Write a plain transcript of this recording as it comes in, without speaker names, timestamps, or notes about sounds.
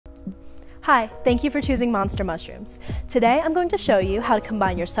Hi, thank you for choosing Monster Mushrooms. Today I'm going to show you how to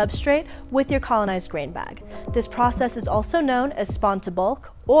combine your substrate with your colonized grain bag. This process is also known as spawn to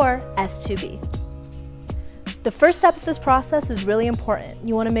bulk or S2B. The first step of this process is really important.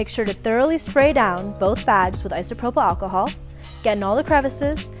 You want to make sure to thoroughly spray down both bags with isopropyl alcohol, get in all the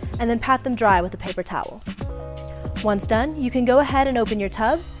crevices, and then pat them dry with a paper towel. Once done, you can go ahead and open your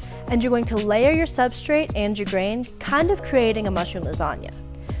tub, and you're going to layer your substrate and your grain, kind of creating a mushroom lasagna.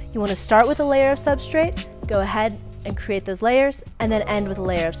 You want to start with a layer of substrate, go ahead and create those layers, and then end with a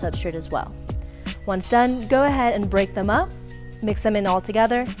layer of substrate as well. Once done, go ahead and break them up, mix them in all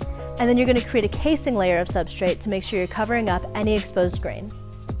together, and then you're going to create a casing layer of substrate to make sure you're covering up any exposed grain.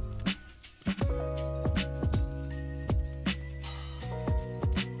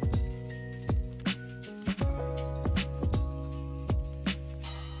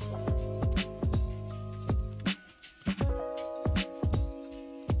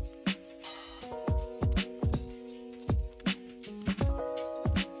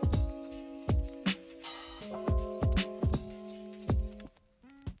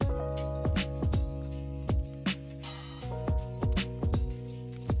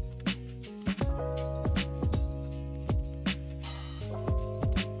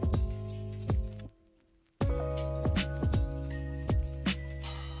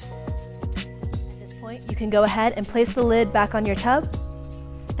 You can go ahead and place the lid back on your tub,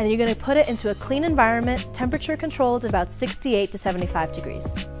 and then you're going to put it into a clean environment, temperature controlled about 68 to 75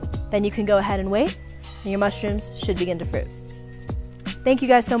 degrees. Then you can go ahead and wait, and your mushrooms should begin to fruit. Thank you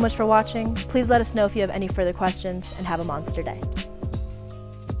guys so much for watching. Please let us know if you have any further questions, and have a monster day.